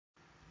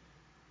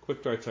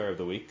quick Torah of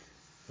the week.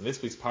 In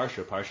this week's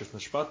Parsha, Parshas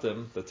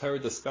Mishpatim, the Torah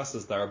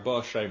discusses the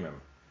Arba Shemrim,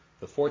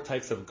 the 4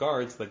 types of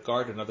guards that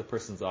guard another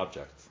person's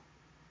object.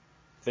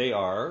 They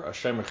are a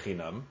Shemer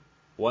Chinam,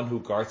 one who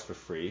guards for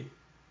free.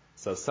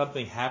 So if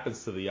something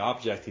happens to the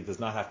object, he does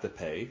not have to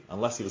pay,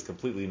 unless he was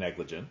completely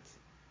negligent.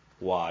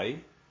 Why?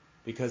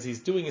 Because he's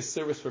doing his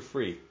service for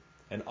free,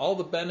 and all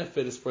the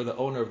benefit is for the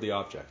owner of the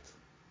object.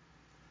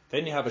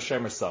 Then you have a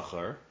Shemer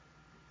Sachar,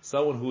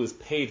 someone who is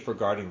paid for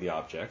guarding the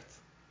object.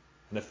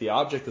 And if the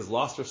object is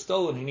lost or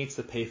stolen, he needs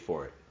to pay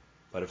for it.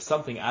 But if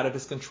something out of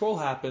his control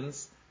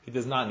happens, he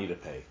does not need to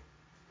pay.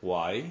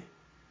 Why?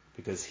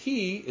 Because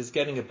he is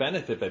getting a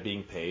benefit by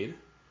being paid,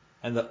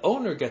 and the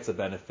owner gets a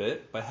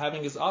benefit by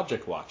having his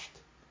object watched.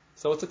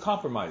 So it's a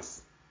compromise.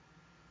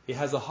 He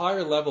has a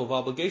higher level of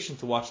obligation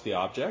to watch the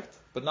object,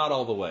 but not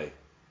all the way.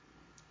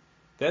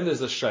 Then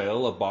there's a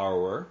shayl, a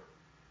borrower.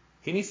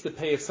 He needs to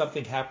pay if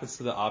something happens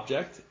to the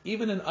object,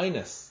 even in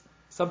einus,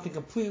 something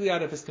completely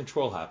out of his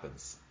control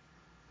happens.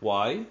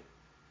 Why?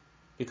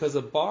 Because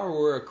a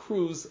borrower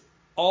accrues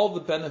all the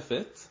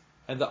benefit,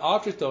 and the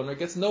object owner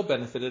gets no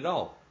benefit at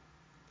all.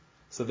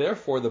 So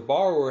therefore, the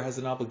borrower has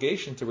an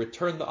obligation to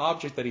return the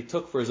object that he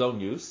took for his own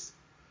use,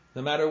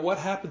 no matter what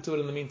happened to it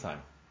in the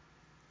meantime.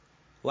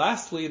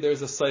 Lastly,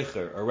 there's a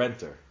seicher, a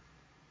renter.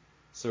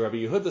 So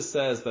Rabbi Yehuda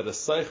says that a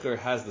seicher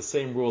has the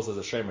same rules as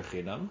a shemer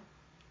chinam,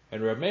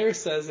 and Rabbi Meir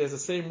says he has the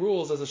same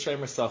rules as a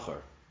shemer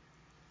sachar.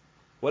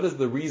 What is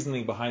the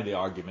reasoning behind the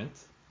argument?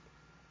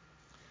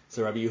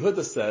 So Rabbi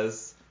Yehuda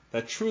says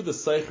that true, the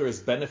seicher is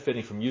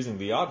benefiting from using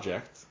the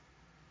object,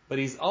 but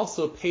he's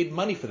also paid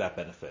money for that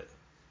benefit.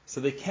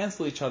 So they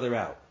cancel each other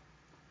out.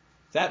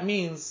 That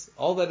means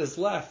all that is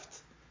left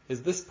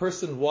is this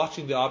person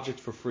watching the object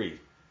for free.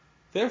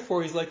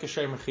 Therefore, he's like a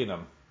shemer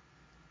chinam.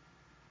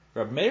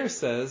 Rabbi Meir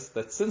says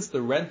that since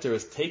the renter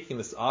is taking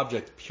this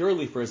object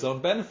purely for his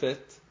own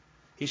benefit,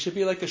 he should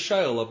be like a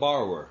shayl, a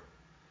borrower.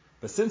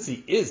 But since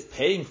he is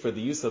paying for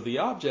the use of the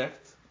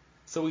object,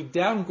 so we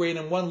downgrade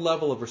him one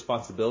level of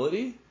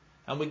responsibility,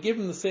 and we give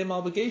him the same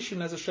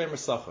obligation as a shemer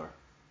sachar.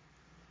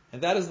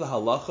 And that is the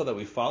halacha that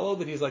we follow,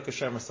 that he's like a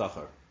shemer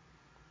sachar.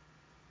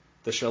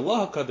 The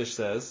Shalah HaKadosh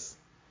says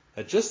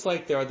that just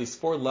like there are these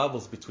 4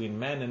 levels between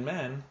man and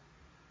man,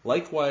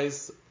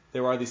 likewise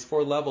there are these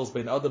 4 levels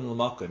between Adam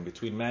l'makom,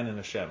 between man and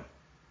Hashem.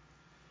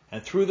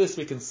 And through this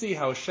we can see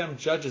how Hashem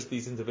judges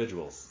these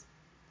individuals.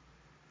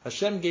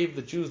 Hashem gave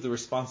the Jews the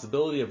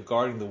responsibility of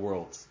guarding the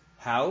world.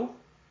 How?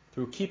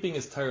 Through keeping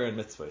his Torah and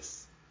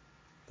mitzvahs.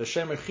 The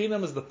shemer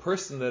chinam is the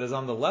person that is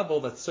on the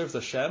level that serves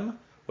Hashem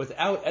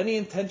without any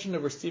intention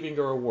of receiving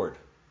a reward.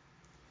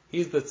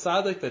 He's the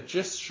tzaddik that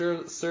just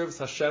serves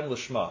Hashem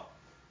l'shma.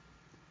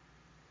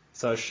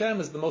 So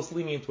Hashem is the most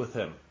lenient with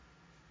him.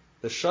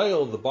 The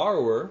shayl, the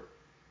borrower,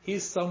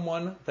 he's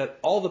someone that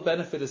all the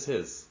benefit is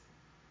his.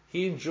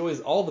 He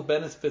enjoys all the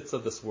benefits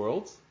of this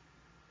world,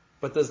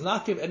 but does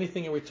not give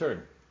anything in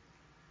return.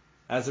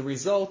 As a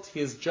result, he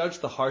is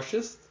judged the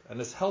harshest and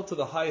is held to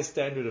the highest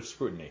standard of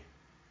scrutiny.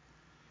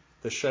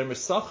 The shemer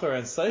sachar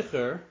and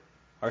seicher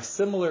are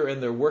similar in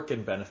their work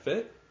and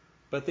benefit,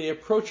 but they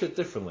approach it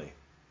differently.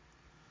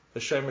 The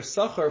shemer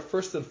sachar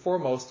first and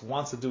foremost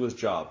wants to do his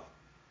job,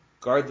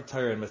 guard the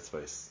Torah and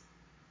mitzvahs.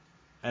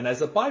 And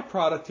as a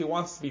byproduct, he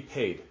wants to be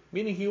paid,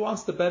 meaning he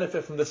wants to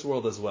benefit from this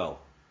world as well.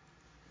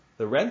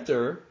 The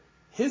renter,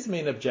 his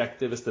main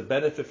objective is to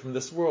benefit from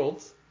this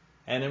world,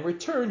 and in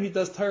return he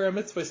does Torah and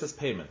mitzvahs as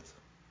payment.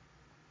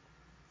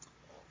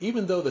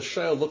 Even though the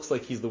shayl looks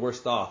like he's the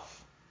worst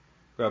off,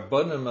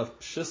 Rabbanim of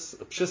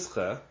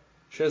Pshischa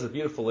shares a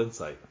beautiful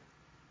insight.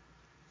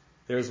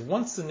 There is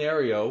one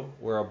scenario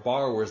where a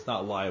borrower is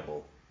not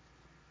liable.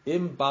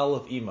 Im bal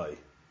of imai,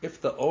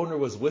 if the owner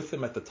was with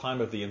him at the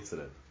time of the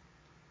incident.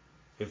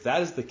 If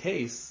that is the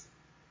case,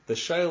 the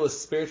shayl is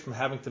spared from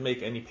having to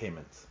make any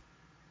payment.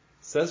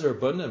 Says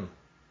Rabbanim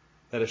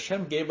that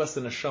Hashem gave us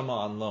an neshama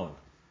on loan.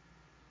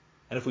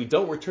 And if we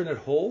don't return it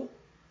whole,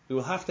 we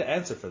will have to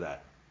answer for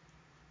that.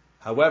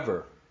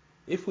 However,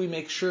 if we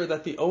make sure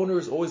that the owner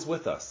is always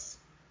with us,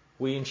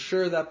 we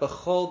ensure that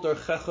b'chol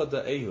darchecha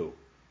da'ehu,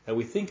 that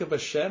we think of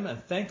Hashem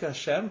and thank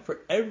Hashem for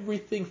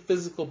everything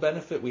physical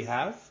benefit we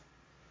have,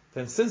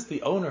 then since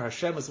the owner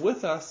Hashem is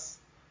with us,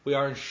 we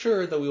are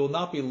ensured that we will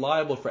not be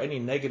liable for any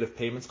negative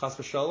payments, chas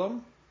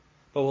v'shalom,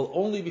 but will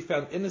only be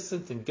found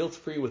innocent and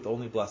guilt-free with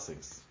only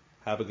blessings.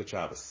 Have a good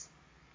Shabbos.